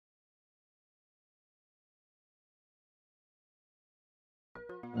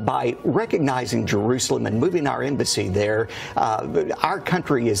By recognizing Jerusalem and moving our embassy there, our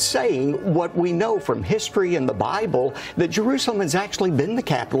country is saying what we know from history and the Bible, that Jerusalem has actually been the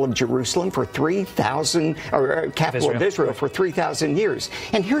capital of Jerusalem for 3,000, or capital of Israel for 3,000 years.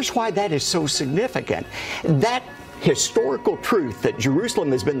 And here's why that is so significant. That historical truth that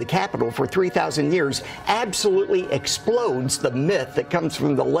Jerusalem has been the capital for 3,000 years absolutely explodes the myth that comes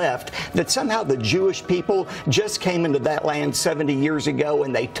from the left that somehow the Jewish people just came into that land 70 years ago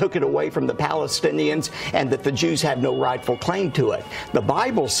and they took it away from the Palestinians, and that the Jews have no rightful claim to it. The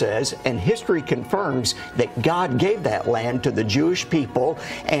Bible says, and history confirms, that God gave that land to the Jewish people,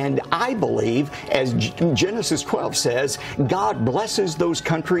 and I believe, as Genesis 12 says, God blesses those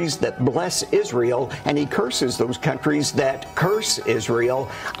countries that bless Israel, and he curses those countries that curse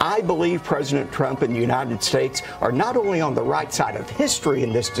Israel. I believe President Trump and the United States are not only on the right side of history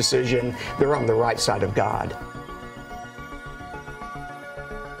in this decision, they're on the right side of God.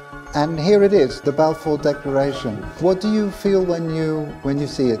 And here it is, the Balfour Declaration. What do you feel when you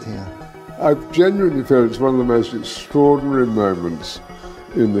see it here? I genuinely feel it's one of the most extraordinary moments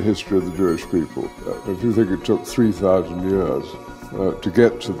in the history of the Jewish people. If you think it took 3,000 years to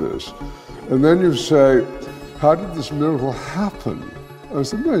get to this, and then you say, how did this miracle happen?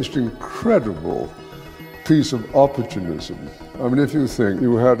 It's the most incredible piece of opportunism. I mean, if you think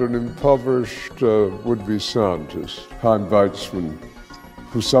you had an impoverished would-be scientist, Chaim Weizmann,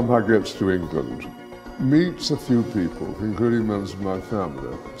 who somehow gets to England, meets a few people, including members of my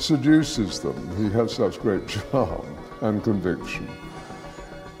family, seduces them. He has such great charm and conviction.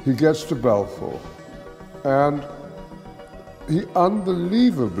 He gets to Balfour, and he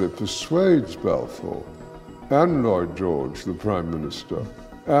unbelievably persuades Balfour and Lloyd George, the Prime Minister,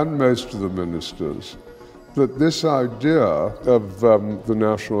 and most of the ministers, that this idea of the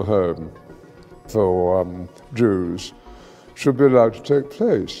national home for Jews should be allowed to take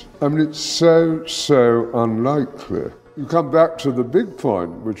place. I mean, it's so unlikely. You come back to the big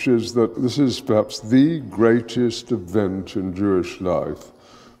point, which is that this is perhaps the greatest event in Jewish life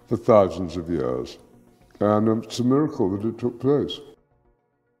for thousands of years. And it's a miracle that it took place.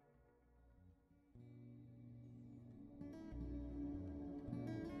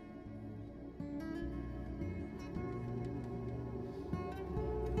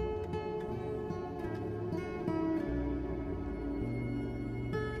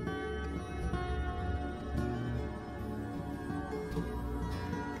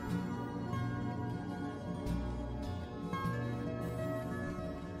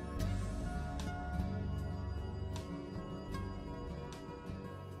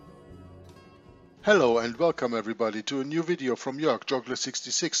 Hello and welcome everybody to a new video from Jörg,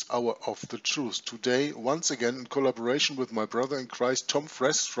 Joggler66, Hour of the Truth. Today, once again, in collaboration with my brother in Christ, Tom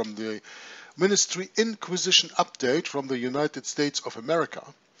Fress, from the Ministry Inquisition Update from the United States of America.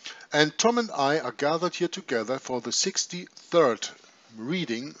 And Tom and I are gathered here together for the 63rd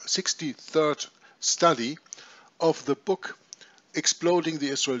reading, 63rd study of the book Exploding the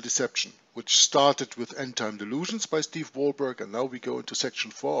Israel Deception, which started with End Time Delusions by Steve Wahlberg, and now we go into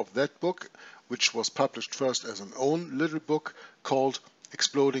section 4 of that book, which was published first as an own little book called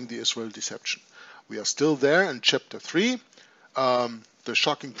Exploding the Israel Deception. We are still there in chapter 3. The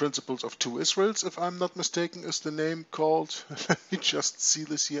Shocking Principles of Two Israels, if I'm not mistaken, is the name called. Let me just see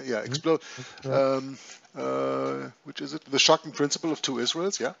this here. Yeah, explode. Which is it? The Shocking Principle of Two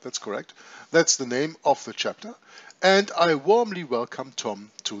Israels. Yeah, that's correct. That's the name of the chapter. And I warmly welcome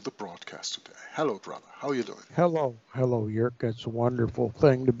Tom to the broadcast today. Hello, brother. How are you doing? Hello, Jörg. It's a wonderful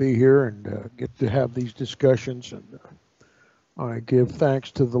thing to be here and get to have these discussions. And I give thanks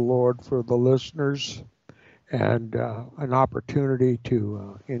to the Lord for the listeners and an opportunity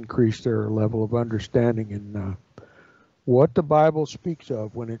to increase their level of understanding in what the Bible speaks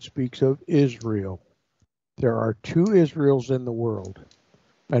of when it speaks of Israel. There are two Israels in the world,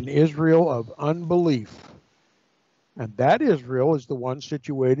 an Israel of unbelief, and that Israel is the one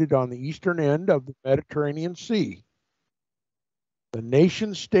situated on the eastern end of the Mediterranean Sea. The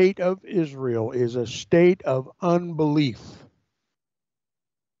nation state of Israel is a state of unbelief.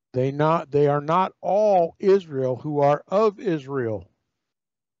 They are not all Israel who are of Israel.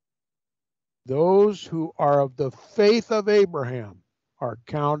 Those who are of the faith of Abraham are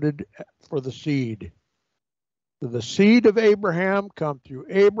counted for the seed. The seed of Abraham come through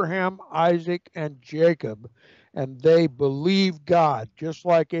Abraham, Isaac, and Jacob, and they believe God just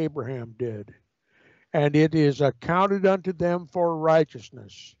like Abraham did. And it is accounted unto them for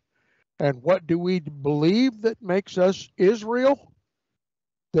righteousness. And what do we believe that makes us Israel?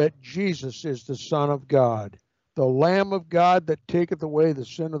 That Jesus is the Son of God, the Lamb of God that taketh away the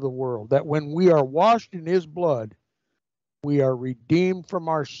sin of the world. That when we are washed in his blood, We are redeemed from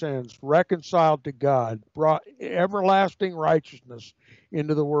our sins, reconciled to God, brought everlasting righteousness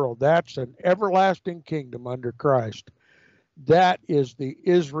into the world. That's an everlasting kingdom under Christ. That is the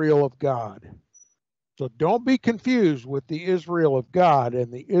Israel of God. So don't be confused with the Israel of God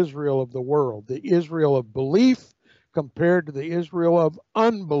and the Israel of the world, the Israel of belief compared to the Israel of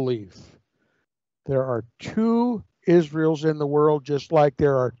unbelief. There are two Israels in the world, just like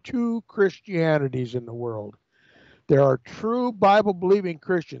there are two Christianities in the world. There are true Bible-believing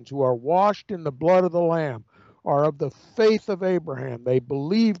Christians who are washed in the blood of the Lamb, are of the faith of Abraham. They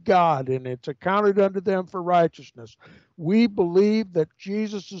believe God, and it's accounted unto them for righteousness. We believe that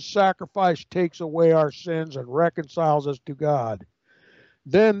Jesus' sacrifice takes away our sins and reconciles us to God.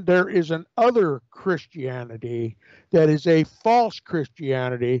 Then there is an other Christianity that is a false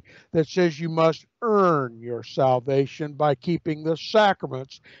Christianity that says you must earn your salvation by keeping the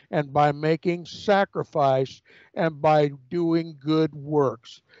sacraments and by making sacrifice and by doing good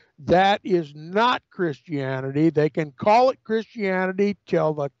works. That is not Christianity. They can call it Christianity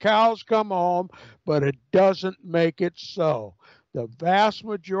till the cows come home, but it doesn't make it so. The vast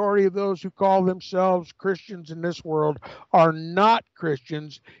majority of those who call themselves Christians in this world are not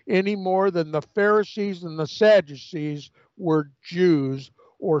Christians any more than the Pharisees and the Sadducees were Jews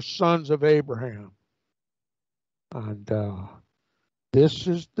or sons of Abraham. And this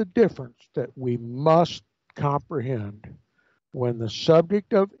is the difference that we must comprehend when the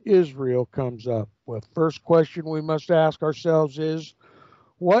subject of Israel comes up. The first question we must ask ourselves is,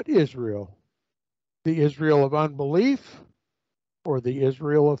 what Israel? The Israel of unbelief or the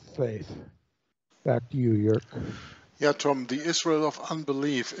Israel of faith? Back to you, Jörg. Yeah, Tom, the Israel of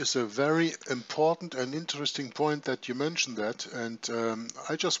unbelief is a very important and interesting point that you mentioned that, and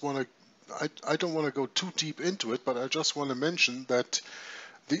I just want to, I don't want to go too deep into it, but I just want to mention that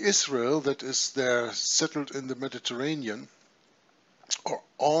the Israel that is there settled in the Mediterranean or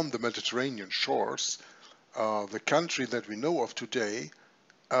on the Mediterranean shores, the country that we know of today,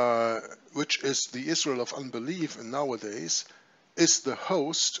 which is the Israel of unbelief and nowadays, is the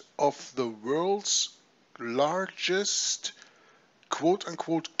host of the world's largest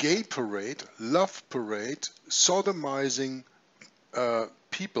quote-unquote gay parade, love parade, sodomizing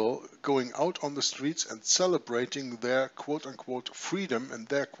people going out on the streets and celebrating their quote-unquote freedom and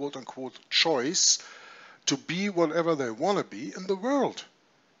their quote-unquote choice to be whatever they want to be in the world.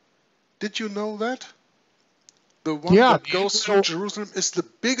 Did you know that? The one that goes through Jerusalem is the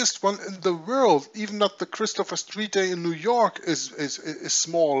biggest one in the world. Even not the Christopher Street Day in New York is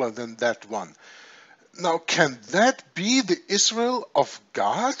smaller than that one. Now, can that be the Israel of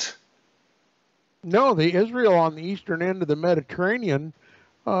God? No, the Israel on the eastern end of the Mediterranean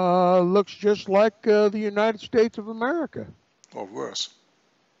looks just like the United States of America. Or worse.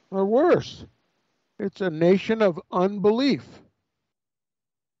 Or worse. It's a nation of unbelief.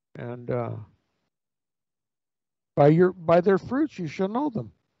 And by their fruits you shall know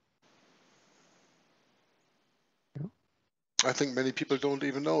them. Yeah. I think many people don't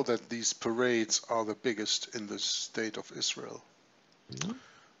even know that these parades are the biggest in the state of Israel. Yeah.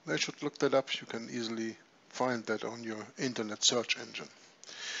 They should look that up. You can easily find that on your internet search engine.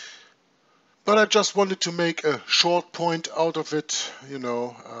 But I just wanted to make a short point out of it,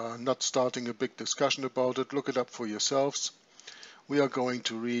 not starting a big discussion about it. Look it up for yourselves. We are going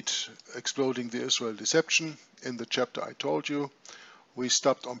to read Exploding the Israel Deception in the chapter I told you. We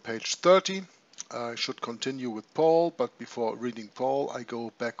stopped on page 30. I should continue with Paul, but before reading Paul, I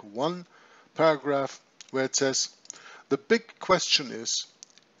go back one paragraph where it says, the big question is,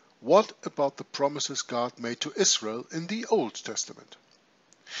 what about the promises God made to Israel in the Old Testament?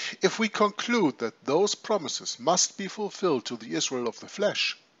 If we conclude that those promises must be fulfilled to the Israel of the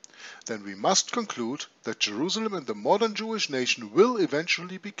flesh, then we must conclude that Jerusalem and the modern Jewish nation will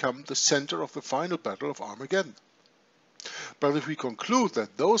eventually become the center of the final battle of Armageddon. But if we conclude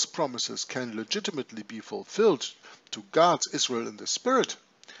that those promises can legitimately be fulfilled to God's Israel in the Spirit,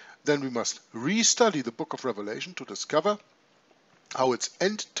 then we must restudy the book of Revelation to discover how its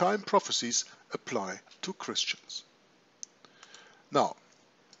end-time prophecies apply to Christians. Now,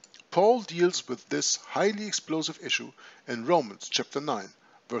 Paul deals with this highly explosive issue in Romans chapter 9,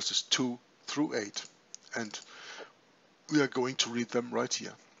 verses 2 through 8, and we are going to read them right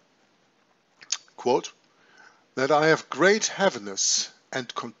here. Quote, that I have great heaviness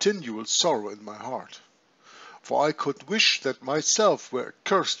and continual sorrow in my heart, for I could wish that myself were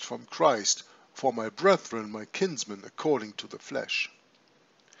accursed from Christ for my brethren, my kinsmen, according to the flesh,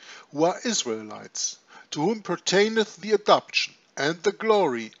 who are Israelites, to whom pertaineth the adoption, and the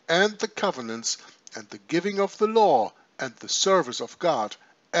glory, and the covenants, and the giving of the law, and the service of God,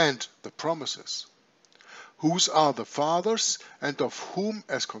 and the promises, whose are the fathers, and of whom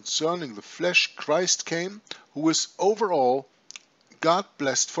as concerning the flesh Christ came, who is over all, God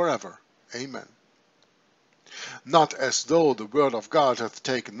blessed forever. Amen. Not as though the word of God hath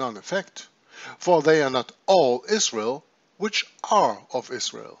taken none effect, for they are not all Israel which are of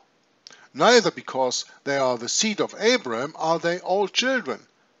Israel. Neither because they are the seed of Abraham are they all children,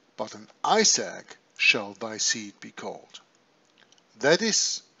 but in Isaac shall thy seed be called. That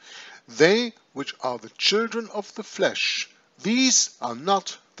is, they which are the children of the flesh, these are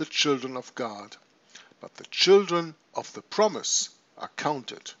not the children of God, but the children of the promise are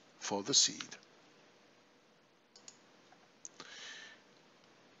counted for the seed.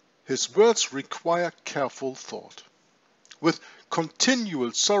 His words require careful thought. With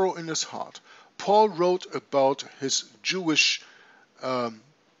continual sorrow in his heart, Paul wrote about his Jewish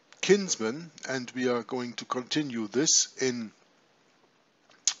kinsmen, and we are going to continue this in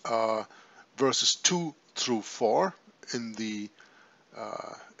verses 2 through 4 in the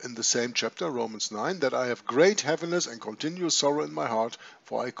same chapter, Romans 9, that I have great heaviness and continual sorrow in my heart,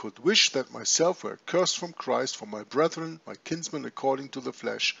 for I could wish that myself were cursed from Christ for my brethren, my kinsmen according to the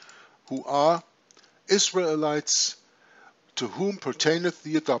flesh, who are Israelites, to whom pertaineth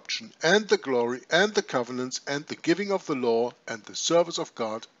the adoption, and the glory, and the covenants, and the giving of the law, and the service of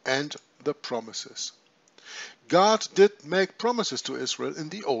God, and the promises. God did make promises to Israel in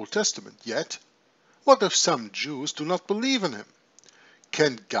the Old Testament, yet what if some Jews do not believe in him?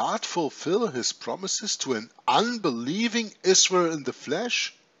 Can God fulfill his promises to an unbelieving Israel in the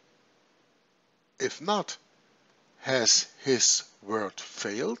flesh? If not, has his word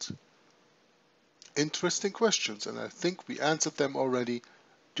failed? Interesting questions, and I think we answered them already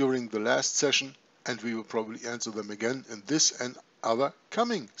during the last session, and we will probably answer them again in this and other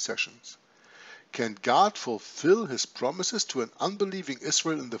coming sessions. Can God fulfill his promises to an unbelieving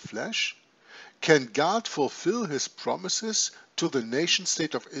Israel in the flesh? Can God fulfill his promises to the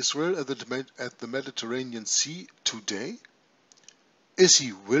nation-state of Israel at the Mediterranean Sea today? Is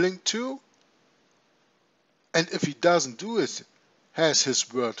he willing to? And if he doesn't do it, has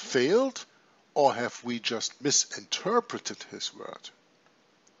his word failed? Or have we just misinterpreted his word?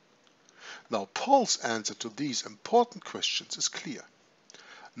 Now, Paul's answer to these important questions is clear.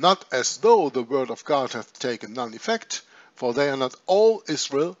 Not as though the word of God hath taken none effect, for they are not all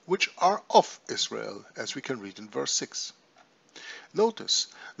Israel which are of Israel, as we can read in verse 6. Notice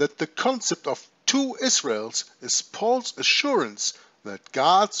that the concept of two Israels is Paul's assurance that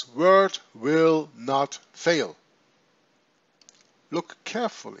God's word will not fail. Look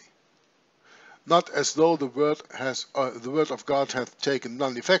carefully. Not as though the word of God hath taken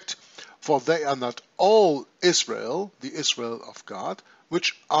none effect, for they are not all Israel, the Israel of God,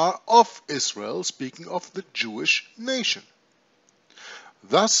 which are of Israel, speaking of the Jewish nation.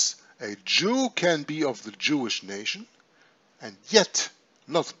 Thus, a Jew can be of the Jewish nation, and yet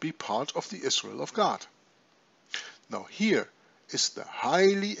not be part of the Israel of God. Now here is the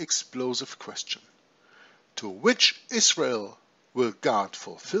highly explosive question. To which Israel will God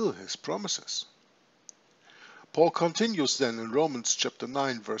fulfill his promises? Paul continues then in Romans chapter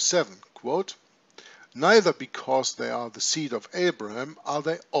 9 verse 7, quote, Neither because they are the seed of Abraham are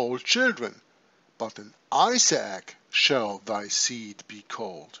they all children, but in Isaac shall thy seed be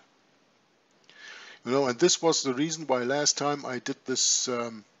called. You know, and this was the reason why last time I did this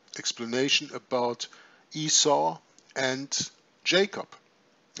explanation about Esau and Jacob.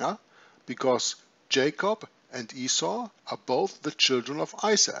 Yeah? Because Jacob and Esau are both the children of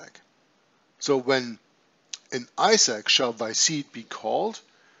Isaac. So when in Isaac shall thy seed be called,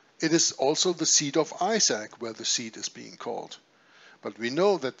 it is also the seed of Isaac where the seed is being called. But we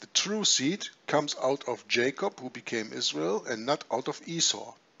know that the true seed comes out of Jacob, who became Israel, and not out of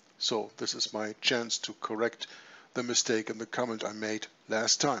Esau. So this is my chance to correct the mistake in the comment I made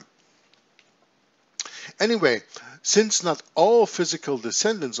last time. Anyway, since not all physical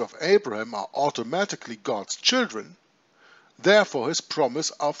descendants of Abraham are automatically God's children, therefore his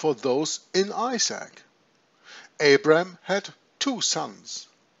promise are for those in Isaac. Abraham had two sons.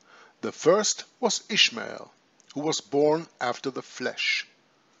 The first was Ishmael, who was born after the flesh.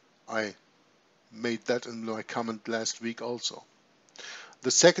 I made that in my comment last week also. The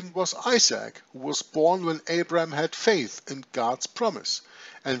second was Isaac, who was born when Abraham had faith in God's promise.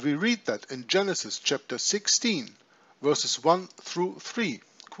 And we read that in Genesis chapter 16, verses 1 through 3.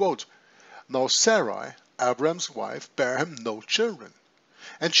 Quote, Now Sarai, Abraham's wife, bare him no children.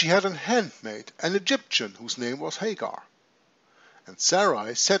 And she had an handmaid, an Egyptian, whose name was Hagar. And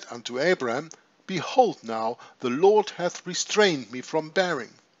Sarai said unto Abraham, Behold now, the Lord hath restrained me from bearing.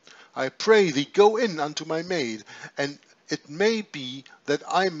 I pray thee, go in unto my maid, and it may be that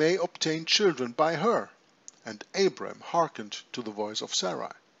I may obtain children by her. and Abram hearkened to the voice of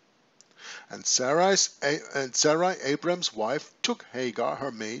Sarai. And Sarai, Abram's wife, took Hagar,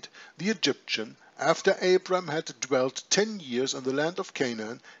 her maid, the Egyptian, after Abram had dwelt 10 years in the land of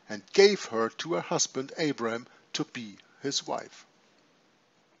Canaan, and gave her to her husband Abram to be his wife.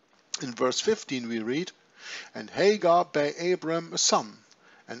 In verse 15 we read, And Hagar bare Abram a son,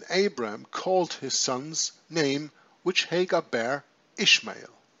 and Abram called his son's name, which Hagar bare, Ishmael.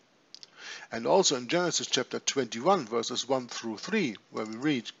 And also in Genesis chapter 21, verses 1 through 3, where we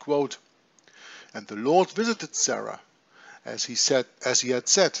read, quote, And the Lord visited Sarah, as he had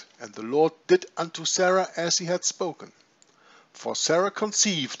said, and the Lord did unto Sarah as he had spoken. For Sarah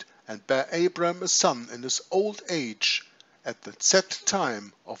conceived, and bare Abram a son in his old age, at the set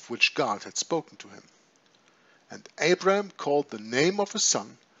time of which God had spoken to him. And Abram called the name of his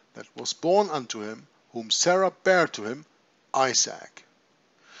son that was born unto him, whom Sarah bare to him, Isaac.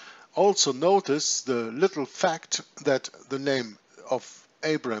 Also notice the little fact that the name of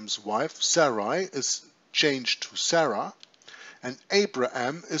Abram's wife, Sarai, is changed to Sarah, and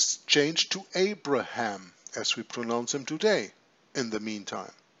Abraham is changed to Abraham, as we pronounce him today, in the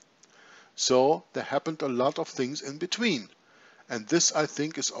meantime. So there happened a lot of things in between. And this, I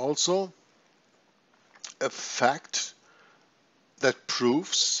think, is also a fact that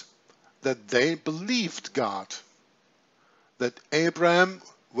proves that they believed God. That Abraham,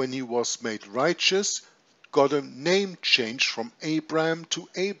 when he was made righteous, got a name change from Abram to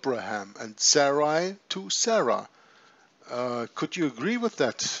Abraham and Sarai to Sarah. Could you agree with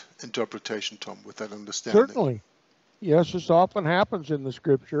that interpretation, Tom, with that understanding? Certainly. Yes, this often happens in the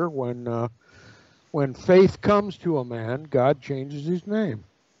scripture. When faith comes to a man, God changes his name.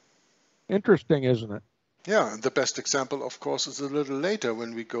 Interesting, isn't it? Yeah, and the best example, of course, is a little later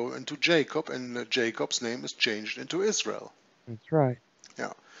when we go into Jacob, and Jacob's name is changed into Israel. That's right.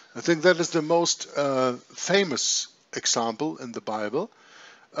 Yeah, I think that is the most famous example in the Bible.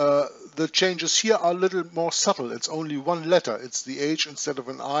 The changes here are a little more subtle. It's only one letter. It's the H instead of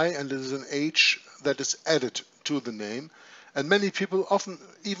an I, and it is an H that is added to the name. And many people often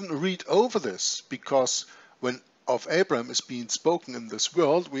even read over this, because when of Abram is being spoken in this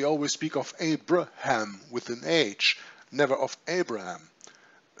world, we always speak of Abraham with an H, never of Abraham.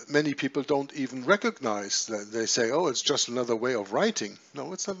 Many people don't even recognize that. They say, oh, it's just another way of writing.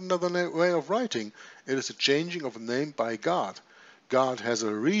 No, it's not another way of writing. It is a changing of a name by God. God has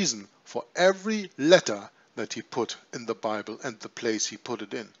a reason for every letter that he put in the Bible and the place he put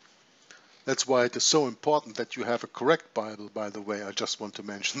it in. That's why it is so important that you have a correct Bible, by the way. I just want to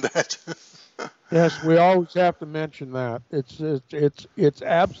mention that. Yes, we always have to mention that. It's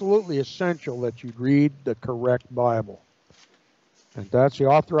absolutely essential that you read the correct Bible. And that's the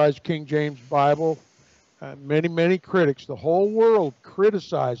Authorized King James Bible. Many critics, the whole world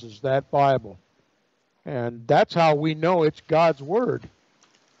criticizes that Bible. And that's how we know it's God's Word,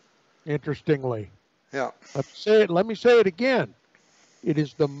 interestingly. Yeah. Let me say it again. It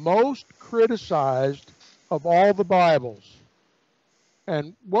is the most criticized of all the Bibles.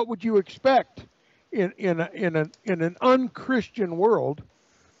 And what would you expect in an unchristian world,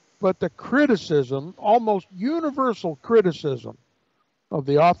 but the criticism, almost universal criticism, of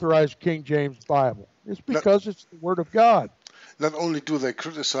the Authorized King James Bible? It's because it's the Word of God. Not only do they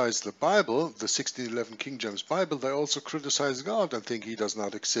criticize the Bible, the 1611 King James Bible, they also criticize God and think he does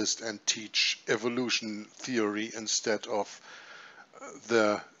not exist and teach evolution theory instead of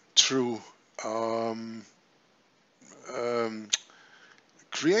the true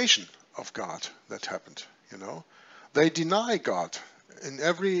creation of God that happened. You know, they deny God in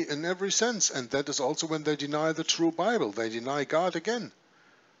every sense, and that is also when they deny the true Bible. They deny God again.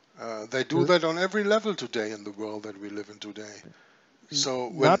 They do that on every level today in the world that we live in today. So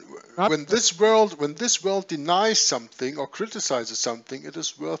when this world denies something or criticizes something, it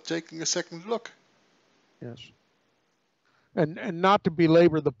is worth taking a second look. Yes. And not to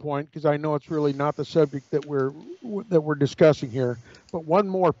belabor the point, because I know it's really not the subject that we're discussing here, but one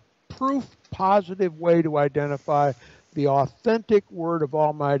more proof positive way to identify the authentic Word of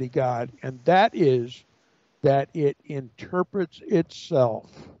Almighty God, and that is that it interprets itself.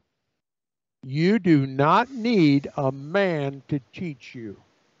 You do not need a man to teach you.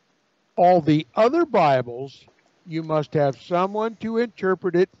 All the other Bibles, you must have someone to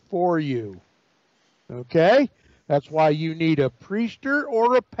interpret it for you. Okay? That's why you need a priester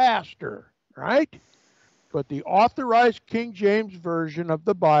or a pastor, right? But the Authorized King James Version of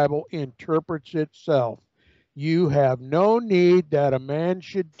the Bible interprets itself. You have no need that a man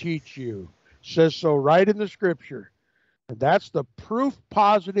should teach you. It says so right in the Scripture. And that's the proof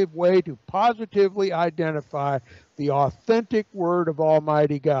positive way to positively identify the authentic Word of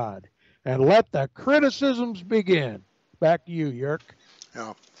Almighty God. And let the criticisms begin. Back to you, Jörg.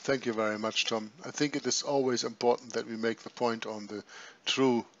 Yeah, thank you very much, Tom. I think it is always important that we make the point on the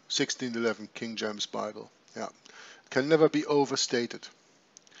true 1611 King James Bible. Yeah, it can never be overstated.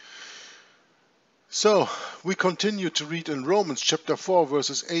 So, we continue to read in Romans chapter 4,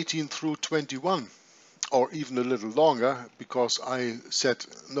 verses 18 through 21, or even a little longer, because I said,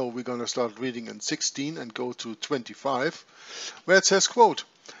 no, we're going to start reading in 16 and go to 25, where it says, quote,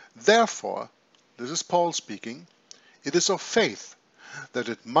 "Therefore," this is Paul speaking, "it is of faith, that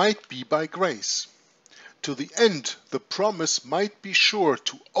it might be by grace, to the end the promise might be sure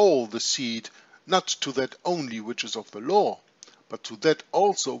to all the seed, not to that only which is of the law, but to that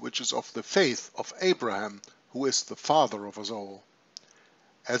also which is of the faith of Abraham, who is the father of us all.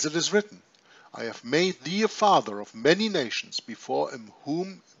 As it is written, I have made thee a father of many nations, before in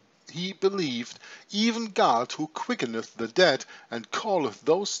whom he believed, even God, who quickeneth the dead, and calleth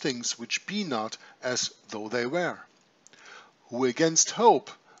those things which be not as though they were. Who against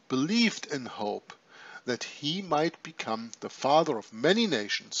hope believed in hope, that he might become the father of many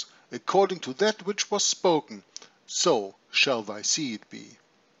nations, according to that which was spoken, so shall thy seed be.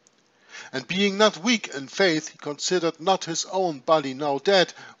 And being not weak in faith, he considered not his own body now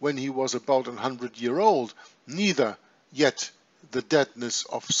dead, when he was about 100 years old, neither yet the deadness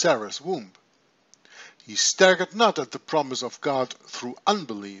of Sarah's womb. He staggered not at the promise of God through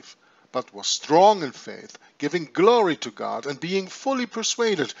unbelief, but was strong in faith, giving glory to God, and being fully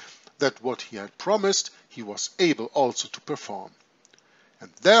persuaded that what he had promised he was able also to perform.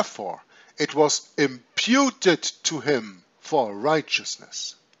 And therefore it was imputed to him for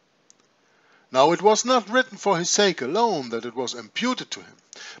righteousness. Now it was not written for his sake alone that it was imputed to him,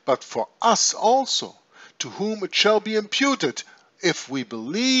 but for us also, to whom it shall be imputed, if we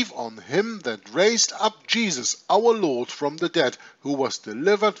believe on him that raised up Jesus our Lord from the dead, who was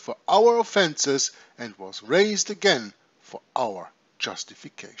delivered for our offenses, and was raised again for our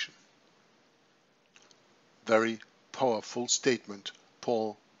justification. Very powerful statement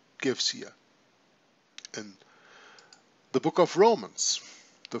Paul gives here. In the book of Romans,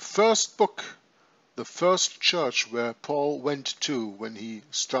 the first book, the first church where Paul went to when he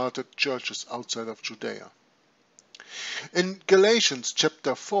started churches outside of Judea. In Galatians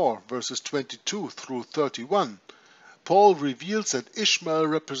chapter 4, verses 22 through 31, Paul reveals that Ishmael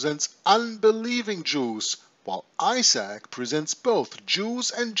represents unbelieving Jews, while Isaac presents both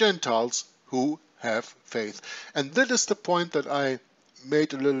Jews and Gentiles who have faith. And that is the point that I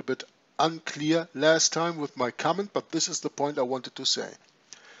made a little bit unclear last time with my comment, but this is the point I wanted to say.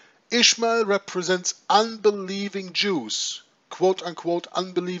 Ishmael represents unbelieving Jews, quote-unquote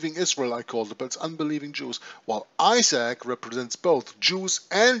unbelieving Israel I called it, but it's unbelieving Jews, while Isaac represents both Jews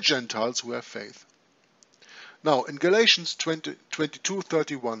and Gentiles who have faith. Now, in Galatians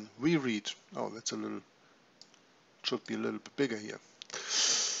 22:31, we read, should be a little bit bigger here.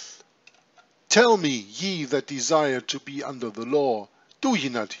 Tell me, ye that desire to be under the law, do ye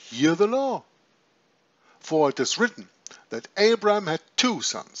not hear the law? For it is written that Abraham had 2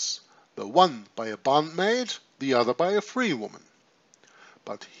 sons, the one by a bondmaid, the other by a free woman.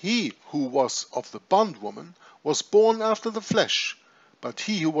 But he who was of the bondwoman was born after the flesh, but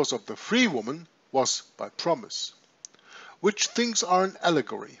he who was of the free woman was by promise. Which things are an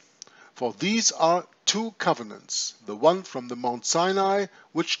allegory, for these are 2 covenants, the one from the Mount Sinai,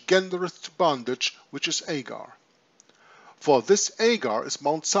 which gendereth to bondage, which is Agar. For this Agar is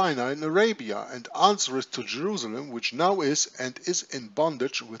Mount Sinai in Arabia, and answereth to Jerusalem, which now is and is in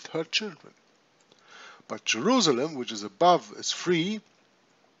bondage with her children. But Jerusalem, which is above, is free,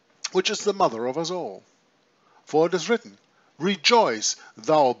 which is the mother of us all. For it is written, Rejoice,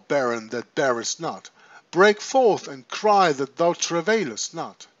 thou barren that bearest not. Break forth and cry that thou travailest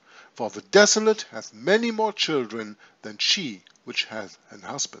not. For the desolate hath many more children than she which hath an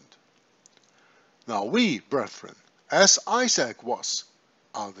husband. Now we, brethren, as Isaac was,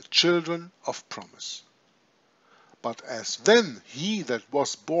 are the children of promise. But as then he that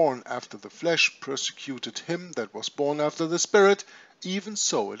was born after the flesh persecuted him that was born after the Spirit, even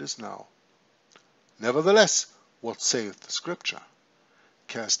so it is now. Nevertheless, what saith the Scripture?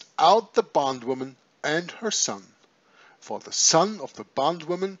 Cast out the bondwoman and her son, for the son of the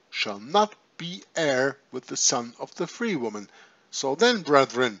bondwoman shall not be heir with the son of the free woman. So then,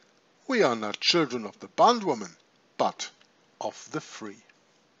 brethren, we are not children of the bondwoman, but of the free.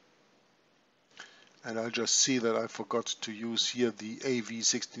 And I just see that I forgot to use here the AV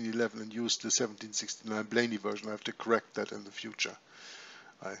 1611 and use the 1769 Blaney version. I have to correct that in the future.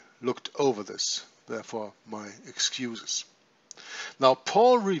 I looked over this, therefore my excuses. Now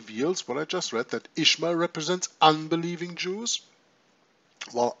Paul reveals what I just read, that Ishmael represents unbelieving Jews,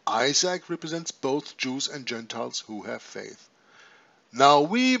 while Isaac represents both Jews and Gentiles who have faith. Now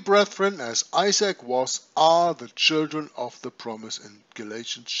we, brethren, as Isaac was, are the children of the promise in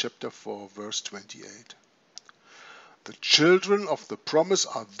Galatians chapter 4, verse 28. The children of the promise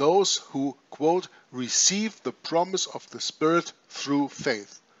are those who, quote, receive the promise of the Spirit through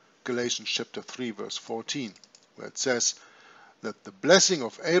faith. Galatians chapter 3, verse 14, where it says that the blessing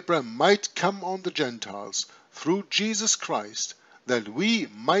of Abraham might come on the Gentiles through Jesus Christ, that we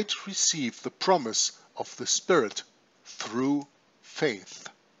might receive the promise of the Spirit through faith.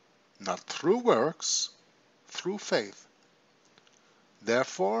 Not through works, through faith.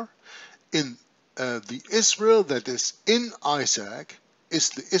 Therefore, in the Israel that is in Isaac is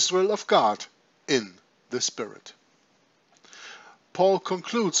the Israel of God in the Spirit. Paul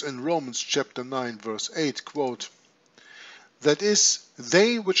concludes in Romans chapter 9 verse 8, quote, that is,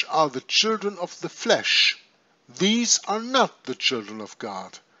 they which are the children of the flesh, these are not the children of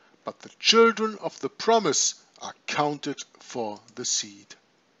God, but the children of the promise are counted for the seed.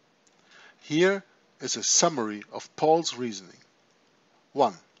 Here is a summary of Paul's reasoning.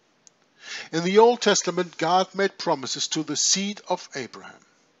 1. In the Old Testament, God made promises to the seed of Abraham.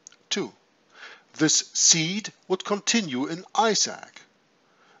 2. This seed would continue in Isaac.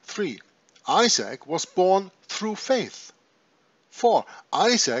 3. Isaac was born through faith. 4.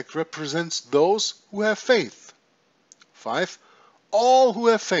 Isaac represents those who have faith. 5. All who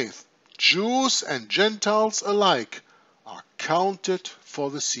have faith, Jews and Gentiles alike, are counted for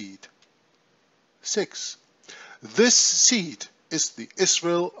the seed. 6. This seed is the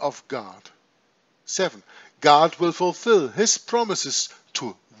Israel of God. 7. God will fulfill his promises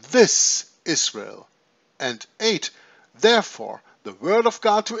to this Israel. And 8. Therefore, the word of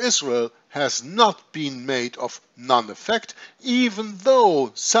God to Israel has not been made of none effect, even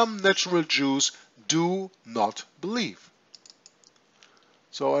though some natural Jews do not believe.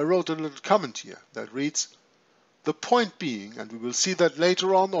 So I wrote a little comment here that reads, the point being, and we will see that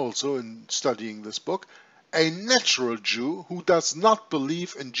later on also in studying this book, a natural Jew who does not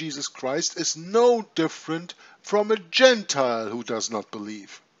believe in Jesus Christ is no different from a Gentile who does not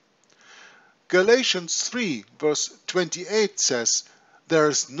believe. Galatians 3 verse 28 says, there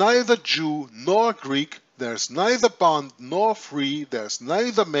is neither Jew nor Greek, there is neither bond nor free, there is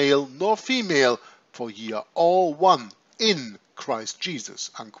neither male nor female, for ye are all one in Christ Jesus.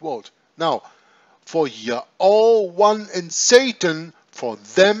 Unquote. Now, for ye are all one in Satan, for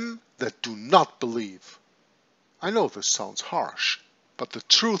them that do not believe. I know this sounds harsh, but the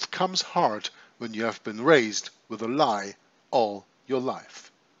truth comes hard when you have been raised with a lie all your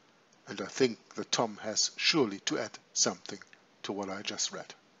life. And I think that Tom has surely to add something to what I just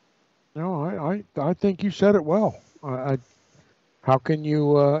read. No, I think you said it well. How can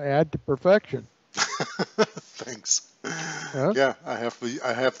you add to perfection? Thanks. Yes? Yeah,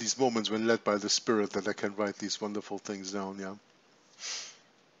 I have these moments when led by the Spirit that I can write these wonderful things down. Yeah.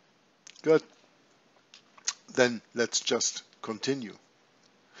 Good. Then let's just continue.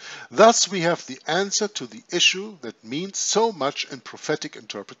 Thus we have the answer to the issue that means so much in prophetic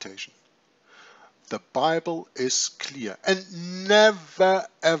interpretation. The Bible is clear and never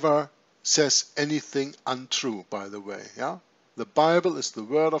ever says anything untrue, by the way. Yeah? The Bible is the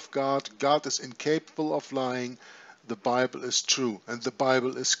Word of God. God is incapable of lying. The Bible is true and the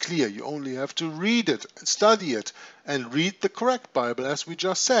Bible is clear. You only have to read it, study it, and read the correct Bible as we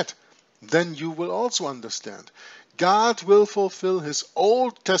just said. Then you will also understand. God will fulfill his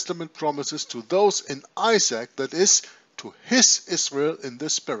Old Testament promises to those in Isaac, that is, to his Israel in the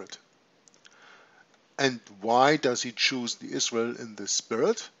Spirit. And why does he choose the Israel in the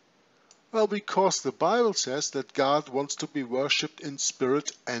Spirit? Well, because the Bible says that God wants to be worshipped in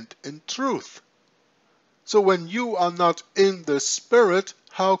spirit and in truth. So when you are not in the Spirit,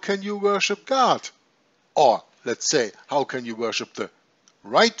 how can you worship God? Or, let's say, how can you worship the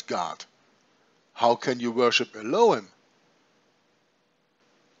right God? How can you worship Elohim?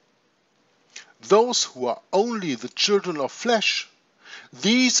 Those who are only the children of flesh,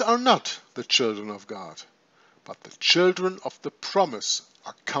 these are not the children of God, but the children of the promise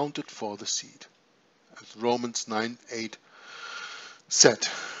are counted for the seed. As Romans 9:8 said,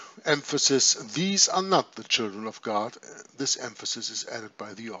 emphasis, these are not the children of God. This emphasis is added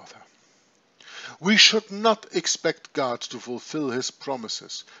by the author. We should not expect God to fulfill his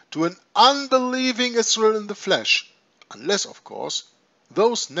promises to an unbelieving Israel in the flesh, unless, of course,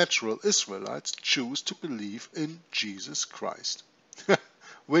 those natural Israelites choose to believe in Jesus Christ,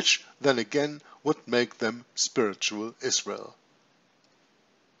 which then again would make them spiritual Israel.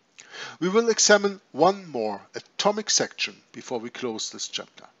 We will examine one more atomic section before we close this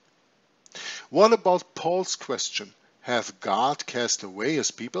chapter. What about Paul's question, Hath God cast away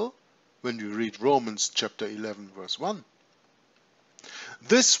his people? When we read Romans chapter 11 verse 1.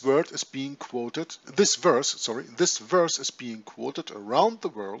 This verse is being quoted around the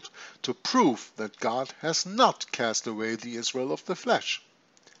world to prove that God has not cast away the Israel of the flesh.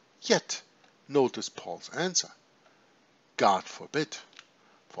 Yet, notice Paul's answer. God forbid.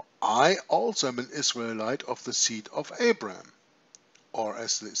 For I also am an Israelite of the seed of Abraham. Or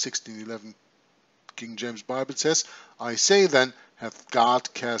as the 1611 King James Bible says, I say then, hath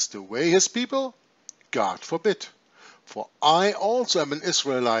God cast away his people? God forbid. For I also am an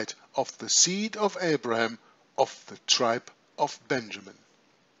Israelite of the seed of Abraham, of the tribe of Benjamin.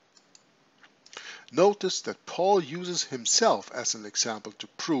 Notice that Paul uses himself as an example to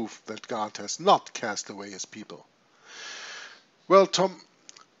prove that God has not cast away his people. Well, Tom,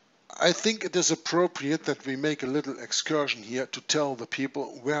 I think it is appropriate that we make a little excursion here to tell the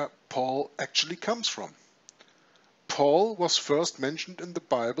people where Paul actually comes from. Paul was first mentioned in the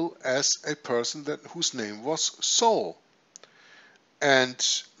Bible as a person whose name was Saul. And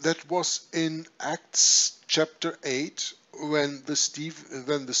that was in Acts chapter 8 when the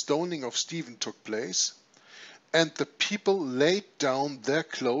stoning of Stephen took place, and the people laid down their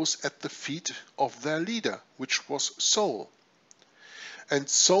clothes at the feet of their leader, which was Saul. And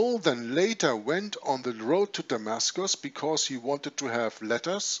Saul then later went on the road to Damascus because he wanted to have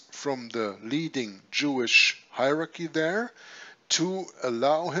letters from the leading Jewish hierarchy there to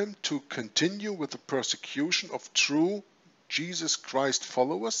allow him to continue with the persecution of true Jesus Christ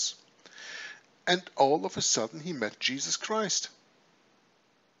followers. And all of a sudden he met Jesus Christ.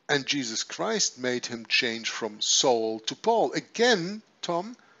 And Jesus Christ made him change from Saul to Paul. Again,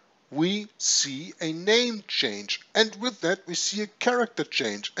 Tom, we see a name change, and with that we see a character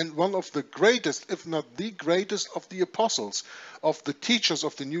change. And one of the greatest, if not the greatest, of the apostles, of the teachers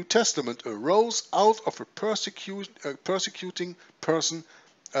of the New Testament, arose out of a persecuting person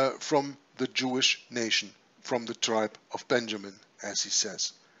from the Jewish nation, from the tribe of Benjamin, as he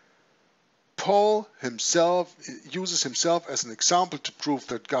says. Paul himself uses himself as an example to prove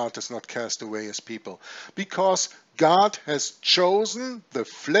that God has not cast away his people, because God has chosen the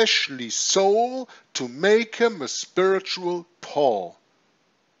fleshly soul to make him a spiritual Paul.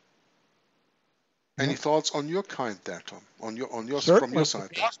 Any thoughts on your kind there, Tom? From your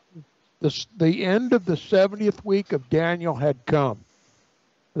side? The end of the 70th week of Daniel had come.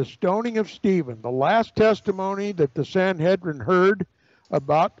 The stoning of Stephen, the last testimony that the Sanhedrin heard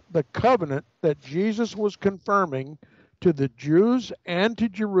about the covenant that Jesus was confirming to the Jews and to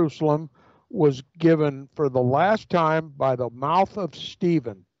Jerusalem, was given for the last time by the mouth of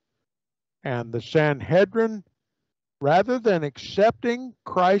Stephen. And the Sanhedrin, rather than accepting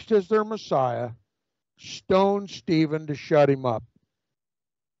Christ as their Messiah, stoned Stephen to shut him up.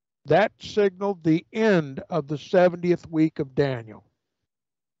 That signaled the end of the 70th week of Daniel.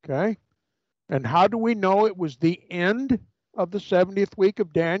 Okay? And how do we know it was the end of the 70th week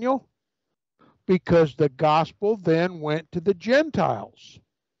of Daniel? Because the gospel then went to the Gentiles.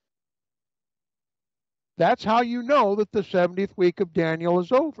 That's how you know that the 70th week of Daniel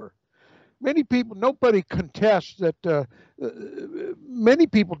is over. Many people, nobody contests that, many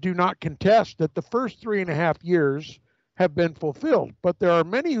people do not contest that the first 3.5 years have been fulfilled. But there are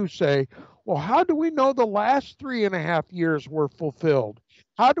many who say, well, how do we know the last 3.5 years were fulfilled?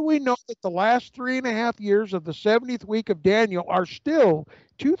 How do we know that the last 3.5 years of the 70th week of Daniel are still,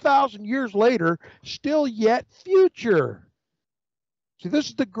 2,000 years later, still yet future? See, this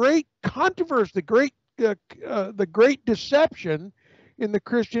is the great controversy, the great deception in the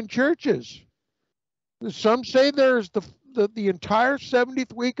Christian churches. Some say there's the entire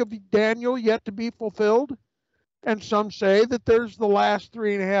 70th week of Daniel yet to be fulfilled, and some say that there's the last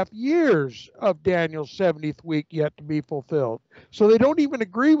 3.5 years of Daniel's 70th week yet to be fulfilled. So they don't even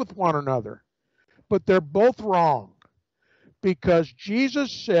agree with one another, but they're both wrong, because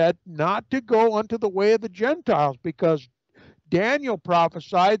Jesus said not to go unto the way of the Gentiles, because Daniel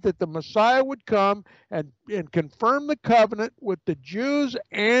prophesied that the Messiah would come and confirm the covenant with the Jews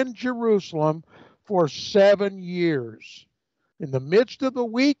and Jerusalem for 7 years. In the midst of the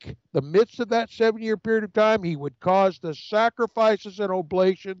week, the midst of that 7-year period of time, he would cause the sacrifices and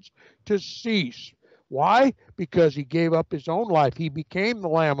oblations to cease. Why? Because he gave up his own life. He became the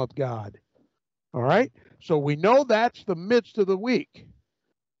Lamb of God. All right? So we know that's the midst of the week.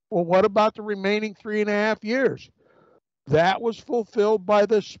 Well, what about the remaining 3.5 years? That was fulfilled by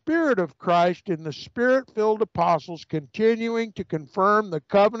the Spirit of Christ in the Spirit-filled apostles continuing to confirm the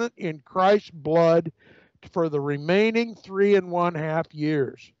covenant in Christ's blood for the remaining 3.5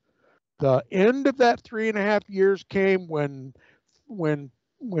 years. The end of that 3.5 years came when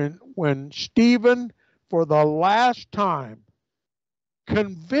Stephen for the last time,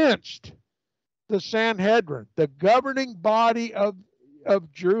 convinced the Sanhedrin, the governing body of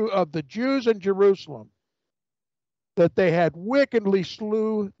the Jews in Jerusalem, that they had wickedly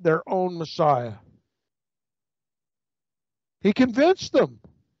slew their own Messiah. He convinced them.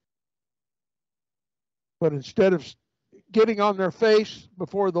 But instead of getting on their face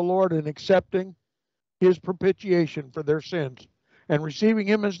before the Lord and accepting his propitiation for their sins and receiving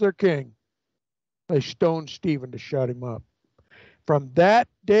him as their king, they stoned Stephen to shut him up. From that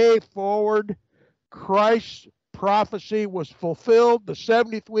day forward, Christ's prophecy was fulfilled. The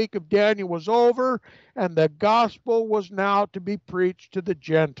 70th week of Daniel was over, and the gospel was now to be preached to the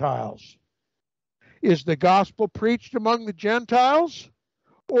Gentiles. Is the gospel preached among the Gentiles,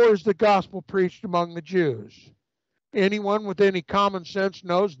 or is the gospel preached among the Jews? Anyone with any common sense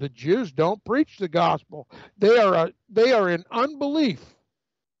knows the Jews don't preach the gospel. They are in unbelief.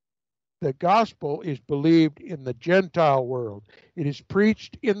 The gospel is believed in the Gentile world. It is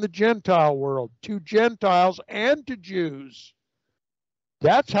preached in the Gentile world to Gentiles and to Jews.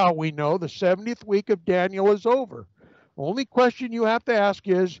 That's how we know the 70th week of Daniel is over. Only question you have to ask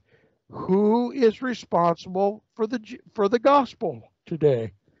is, who is responsible for the gospel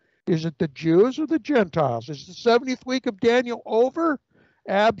today? Is it the Jews or the Gentiles? Is the 70th week of Daniel over?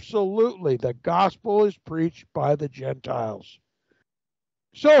 Absolutely. The gospel is preached by the Gentiles.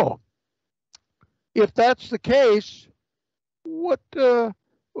 So, if that's the case,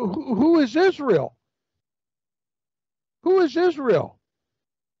 who is Israel? Who is Israel?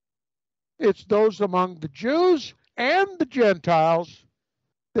 It's those among the Jews and the Gentiles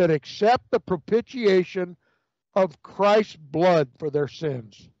that accept the propitiation of Christ's blood for their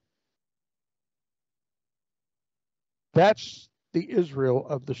sins. That's the Israel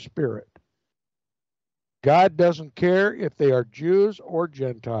of the Spirit. God doesn't care if they are Jews or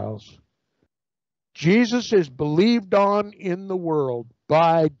Gentiles. Jesus is believed on in the world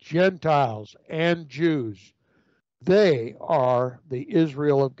by Gentiles and Jews. They are the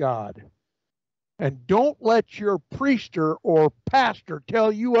Israel of God. And don't let your priester or pastor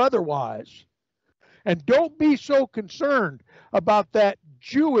tell you otherwise. And don't be so concerned about that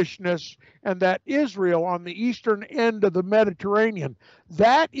Jewishness and that Israel on the eastern end of the Mediterranean.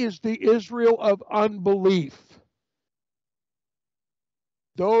 That is the Israel of unbelief.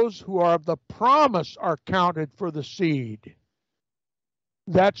 Those who are of the promise are counted for the seed.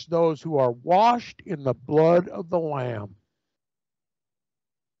 That's those who are washed in the blood of the Lamb.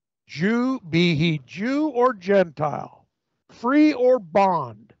 Be he Jew or Gentile, free or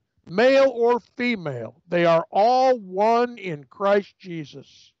bond, male or female, they are all one in Christ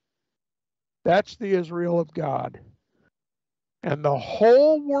Jesus. That's the Israel of God. And the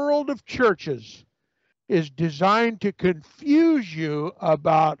whole world of churches is designed to confuse you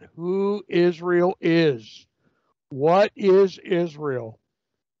about who Israel is. What is Israel?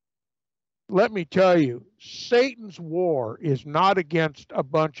 Let me tell you, Satan's war is not against a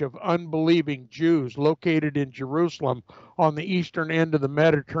bunch of unbelieving Jews located in Jerusalem on the eastern end of the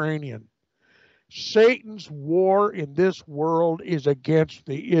Mediterranean. Satan's war in this world is against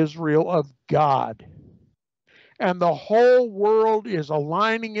the Israel of God. And the whole world is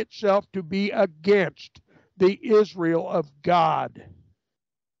aligning itself to be against the Israel of God.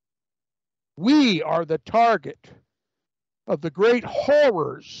 We are the target of the great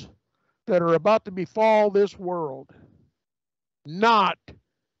horrors that are about to befall this world, not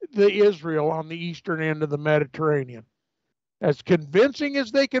the Israel on the eastern end of the Mediterranean. As convincing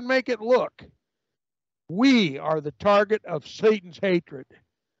as they can make it look, we are the target of Satan's hatred,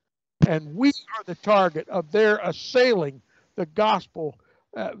 and we are the target of their assailing the gospel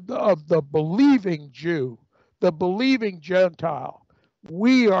of the believing Jew, the believing Gentile.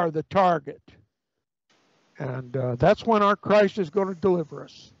 We are the target, and that's when our Christ is going to deliver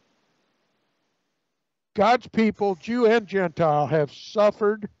us. God's people, Jew and Gentile, have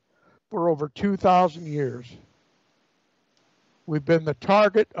suffered for over 2,000 years. We've been the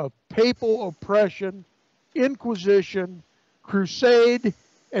target of papal oppression, inquisition, crusade,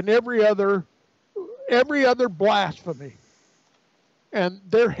 and every other blasphemy. And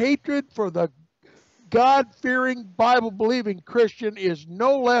their hatred for the God-fearing, Bible-believing Christian is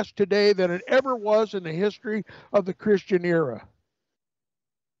no less today than it ever was in the history of the Christian era.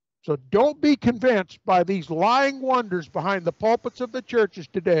 So don't be convinced by these lying wonders behind the pulpits of the churches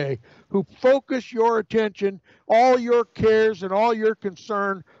today who focus your attention, all your cares, and all your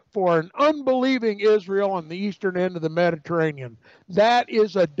concern for an unbelieving Israel on the eastern end of the Mediterranean. That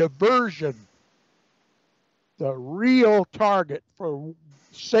is a diversion. The real target for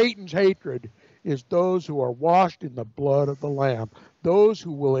Satan's hatred is those who are washed in the blood of the Lamb, those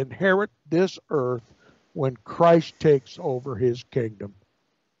who will inherit this earth when Christ takes over his kingdom.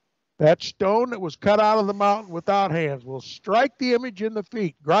 That stone that was cut out of the mountain without hands will strike the image in the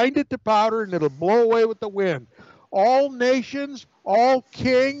feet, grind it to powder, and it'll blow away with the wind. All nations, all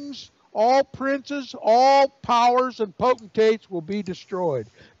kings, all princes, all powers and potentates will be destroyed.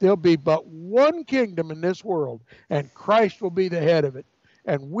 There'll be but one kingdom in this world, and Christ will be the head of it,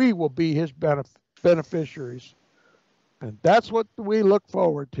 and we will be his beneficiaries. And that's what we look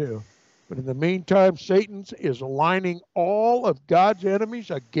forward to. But in the meantime, Satan is aligning all of God's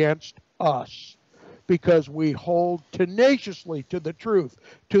enemies against us because we hold tenaciously to the truth,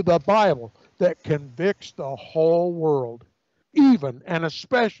 to the Bible that convicts the whole world, even and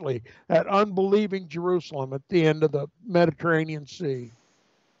especially that unbelieving Jerusalem at the end of the Mediterranean Sea.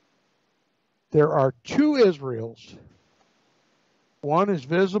 There are two Israels. One is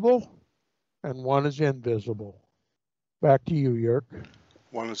visible and one is invisible. Back to you, Jörg.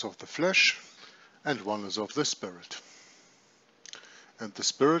 One is of the flesh and one is of the spirit. And the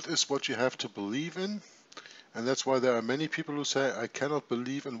spirit is what you have to believe in. And that's why there are many people who say, I cannot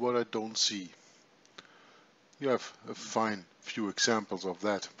believe in what I don't see. You have a fine few examples of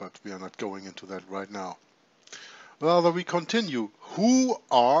that, but we are not going into that right now. Rather, we continue. Who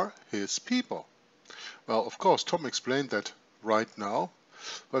are his people? Well, of course, Tom explained that right now,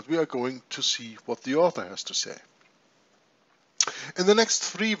 but we are going to see what the author has to say. In the next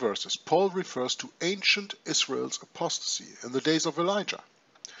 3 verses, Paul refers to ancient Israel's apostasy in the days of Elijah.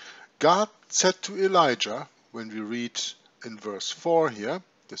 God said to Elijah, when we read in verse 4 here,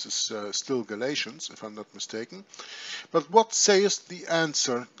 this is still Galatians, if I'm not mistaken, but what saith the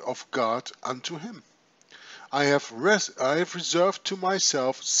answer of God unto him? I have reserved to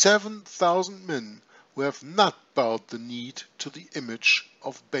myself 7,000 men who have not bowed the knee to the image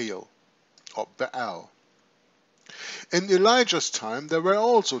of Baal, or Baal. In Elijah's time there were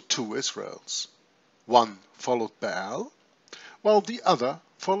also 2 Israels. One followed Baal, while the other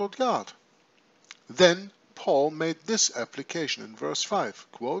followed God. Then Paul made this application in verse 5,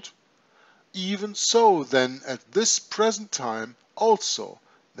 quote, even so then at this present time also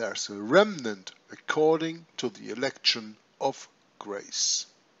there is a remnant according to the election of grace.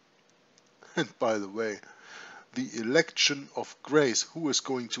 And by the way, the election of grace, who is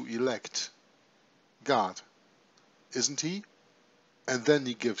going to elect? God. Isn't he? And then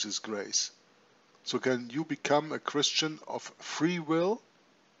he gives his grace. So can you become a Christian of free will?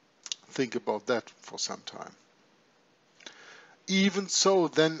 Think about that for some time. Even so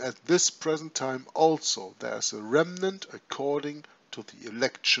then at this present time also there is a remnant according to the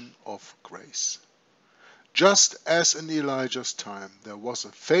election of grace. Just as in Elijah's time there was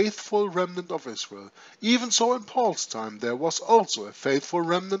a faithful remnant of Israel, even so in Paul's time there was also a faithful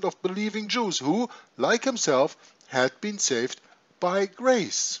remnant of believing Jews who, like himself, had been saved by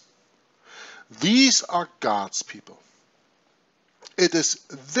grace. These are God's people. It is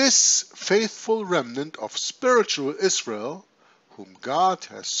this faithful remnant of spiritual Israel whom God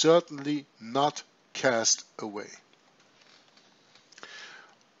has certainly not cast away.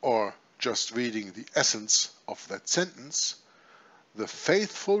 Or, just reading the essence of that sentence, the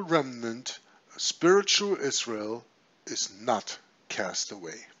faithful remnant, spiritual Israel, is not cast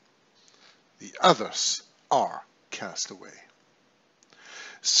away. The others are cast away.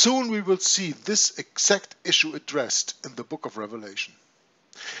 Soon we will see this exact issue addressed in the book of Revelation.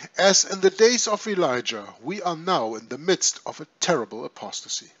 As in the days of Elijah, we are now in the midst of a terrible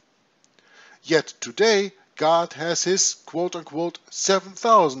apostasy. Yet today, God has his, quote-unquote,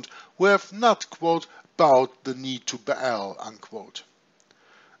 7,000 who have not, quote, bowed the knee to Baal, unquote.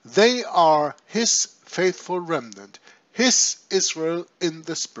 They are his faithful remnant, his Israel in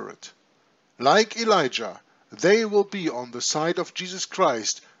the Spirit. Like Elijah, they will be on the side of Jesus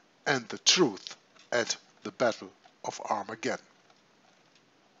Christ and the truth at the battle of Armageddon.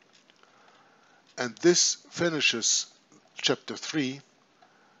 And this finishes chapter 3,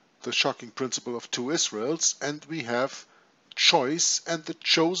 the shocking principle of 2 Israels, and we have choice and the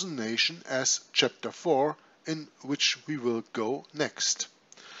chosen nation as chapter 4, in which we will go next.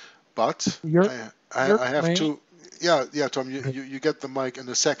 But I have to, yeah, Tom, you get the mic in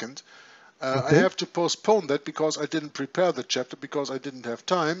a second. I have to postpone that because I didn't prepare the chapter, because I didn't have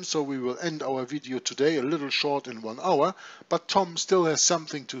time, so we will end our video today a little short in 1 hour, but Tom still has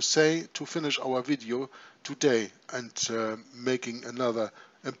something to say to finish our video today and making another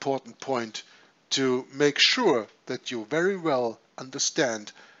important point to make sure that you very well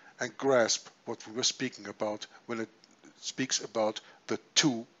understand and grasp what we were speaking about when it speaks about the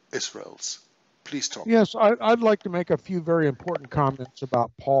 2 Israels. Please, Tom. Yes, I'd like to make a few very important comments about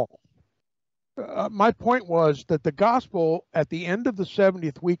Paul. My point was that the gospel at the end of the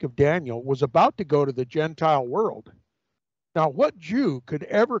 70th week of Daniel was about to go to the Gentile world. Now, what Jew could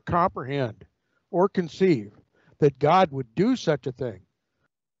ever comprehend or conceive that God would do such a thing?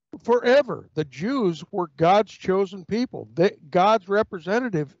 Forever, the Jews were God's chosen people, God's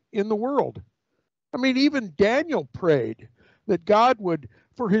representative in the world. I mean, even Daniel prayed that God would,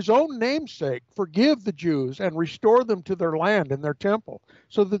 for his own name's sake, forgive the Jews and restore them to their land and their temple,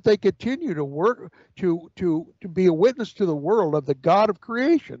 so that they continue to work to be a witness to the world of the God of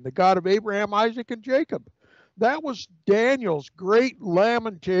creation, the God of Abraham, Isaac, and Jacob. That was Daniel's great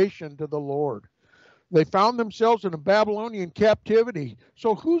lamentation to the Lord. They found themselves in a Babylonian captivity.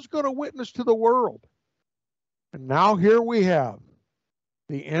 So who's going to witness to the world? And now here we have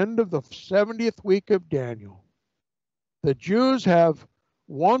the end of the 70th week of Daniel. The Jews have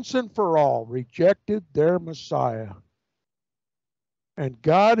once and for all rejected their Messiah. And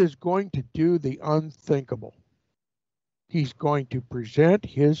God is going to do the unthinkable. He's going to present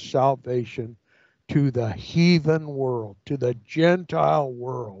his salvation to the heathen world, to the Gentile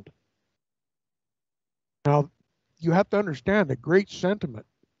world. Now, you have to understand the great sentiment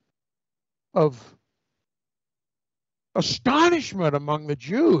of astonishment among the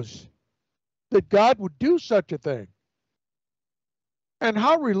Jews that God would do such a thing, and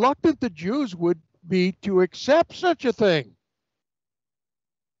how reluctant the Jews would be to accept such a thing.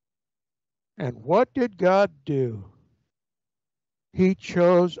 And what did God do? He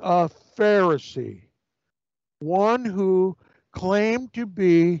chose a Pharisee, one who claimed to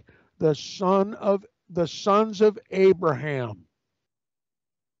be the sons of Abraham,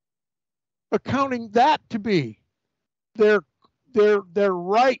 accounting that to be their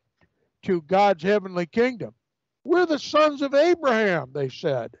right to God's heavenly kingdom. We're the sons of Abraham, they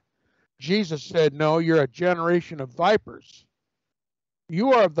said. Jesus said, no, you're a generation of vipers.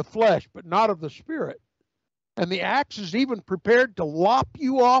 You are of the flesh, but not of the spirit. And the axe is even prepared to lop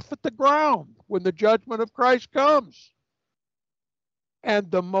you off at the ground when the judgment of Christ comes. And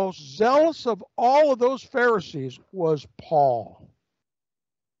the most zealous of all of those Pharisees was Paul.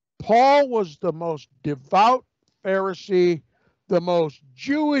 Paul was the most devout Pharisee, the most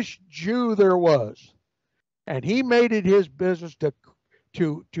Jewish Jew there was. And he made it his business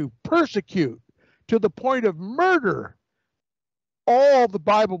to persecute to the point of murder all the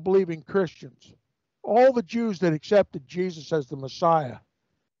Bible-believing Christians, all the Jews that accepted Jesus as the Messiah.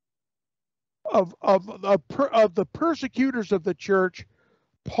 Of the persecutors of the church,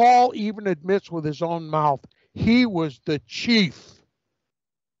 Paul even admits with his own mouth, he was the chief.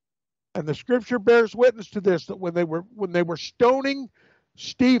 And the scripture bears witness to this, that when they were stoning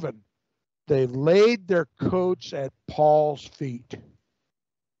Stephen, they laid their coats at Paul's feet.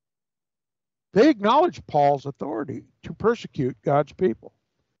 They acknowledged Paul's authority to persecute God's people.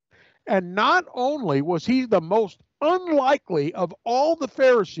 And not only was he the most unlikely of all the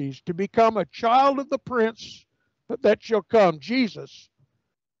Pharisees to become a child of the prince that shall come, Jesus,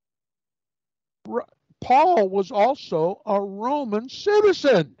 Paul was also a Roman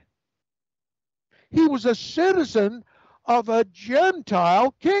citizen. He was a citizen of a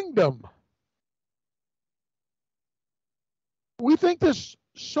Gentile kingdom. We think this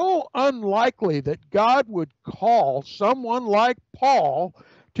so unlikely that God would call someone like Paul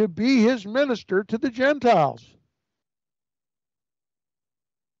to be his minister to the Gentiles.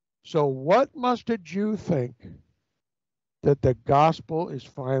 So what must a Jew think that the gospel is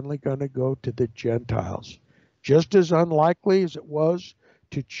finally going to go to the Gentiles? Just as unlikely as it was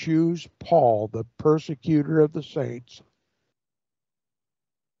to choose Paul, the persecutor of the saints.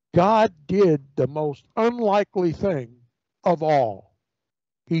 God did the most unlikely thing of all.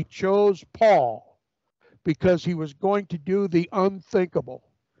 He chose Paul because he was going to do the unthinkable.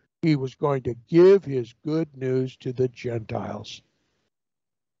 He was going to give his good news to the Gentiles.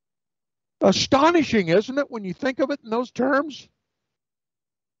 Astonishing, isn't it, when you think of it in those terms?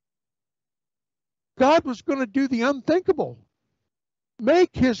 God was going to do the unthinkable.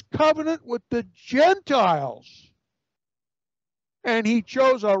 Make his covenant with the Gentiles. And he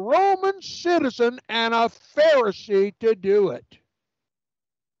chose a Roman citizen and a Pharisee to do it.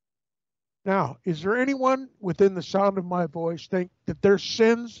 Now, is there anyone within the sound of my voice think that their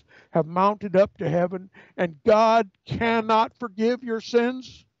sins have mounted up to heaven and God cannot forgive your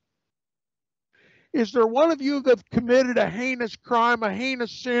sins? Is there one of you that have committed a heinous crime, a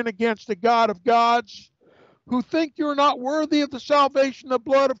heinous sin against the God of gods, who think you're not worthy of the salvation of the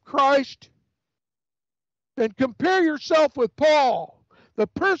blood of Christ? Then compare yourself with Paul, the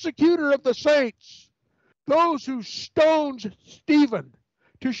persecutor of the saints, those who stoned Stephen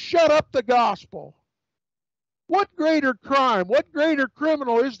to shut up the gospel. What greater crime, what greater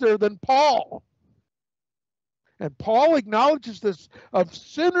criminal is there than Paul? And Paul acknowledges this: of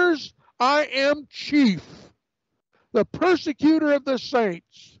sinners I am chief, the persecutor of the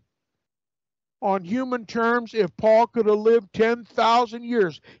saints. On human terms, if Paul could have lived 10,000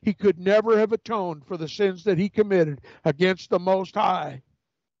 years, he could never have atoned for the sins that he committed against the Most High.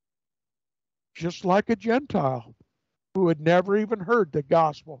 Just like a Gentile who had never even heard the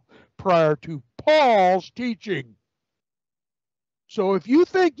gospel prior to Paul's teaching. So if you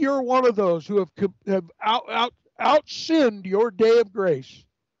think you're one of those who have out-sinned your day of grace,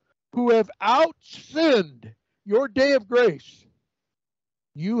 who have out-sinned your day of grace,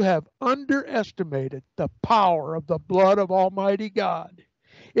 you have underestimated the power of the blood of Almighty God.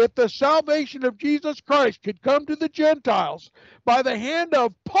 If the salvation of Jesus Christ could come to the Gentiles by the hand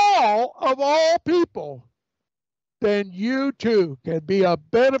of Paul of all people, then you too can be a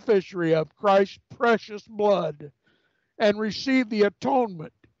beneficiary of Christ's precious blood and receive the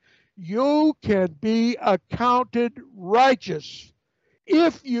atonement. You can be accounted righteous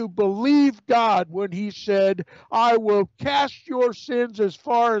if you believe God when he said, I will cast your sins as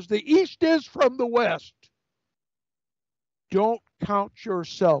far as the east is from the west. Don't count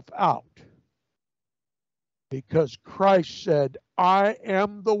yourself out, because Christ said, I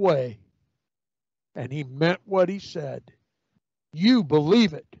am the way, and he meant what he said. You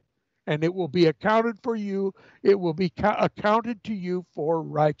believe it, and it will be accounted for you. It will be accounted to you for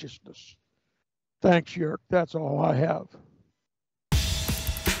righteousness. Thanks, Yerk. That's all I have.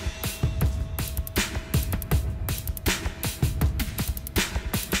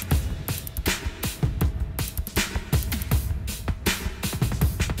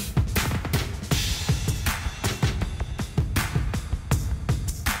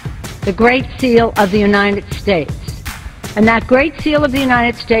 The Great Seal of the United States. And that Great Seal of the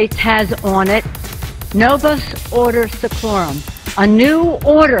United States has on it, Novus Order Seclorum, a new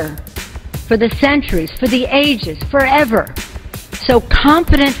order for the centuries, for the ages, forever. So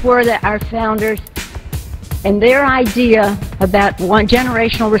confident were that our founders in their idea about one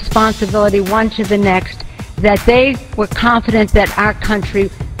generational responsibility, one to the next, that they were confident that our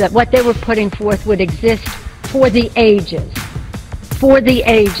country, that what they were putting forth would exist for the ages. For the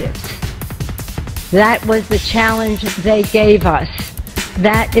ages. That was the challenge they gave us.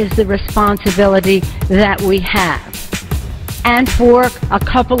 That is the responsibility that we have. And for a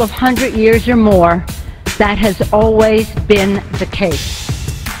couple of 100 years or more, that has always been the case.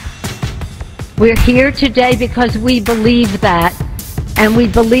 We're here today because we believe that, and we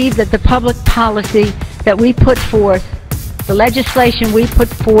believe that the public policy that we put forth, the legislation we put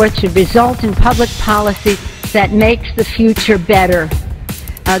forth, should result in public policy that makes the future better.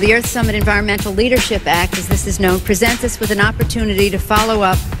 The Earth Summit Environmental Leadership Act, as this is known, presents us with an opportunity to follow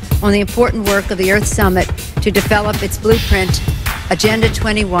up on the important work of the Earth Summit to develop its blueprint, Agenda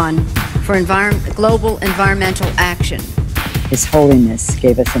 21, for global environmental action. His Holiness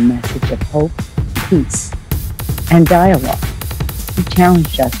gave us a message of hope, peace, and dialogue. He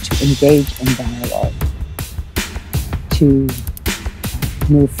challenged us to engage in dialogue, to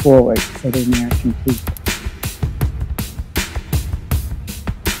move forward for the American people.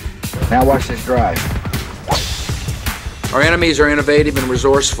 Now watch this drive. Our enemies are innovative and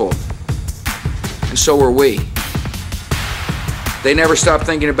resourceful, and so are we. They never stop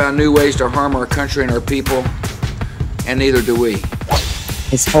thinking about new ways to harm our country and our people, and neither do we.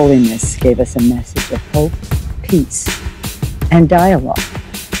 His Holiness gave us a message of hope, peace, and dialogue.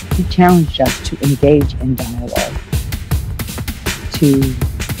 He challenged us to engage in dialogue, to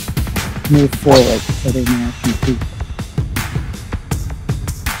move forward for the American people.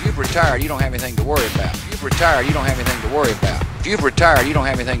 If you've retired, you don't have anything to worry about. If you've retired, you don't have anything to worry about. If you've retired, you don't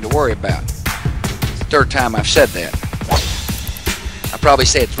have anything to worry about. It's the third time I've said that. I'll probably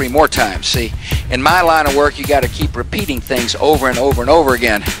say it 3 more times. See, in my line of work, you got to keep repeating things over and over and over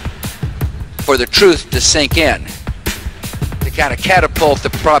again for the truth to sink in, to kind of catapult the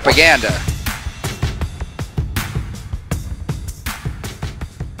propaganda.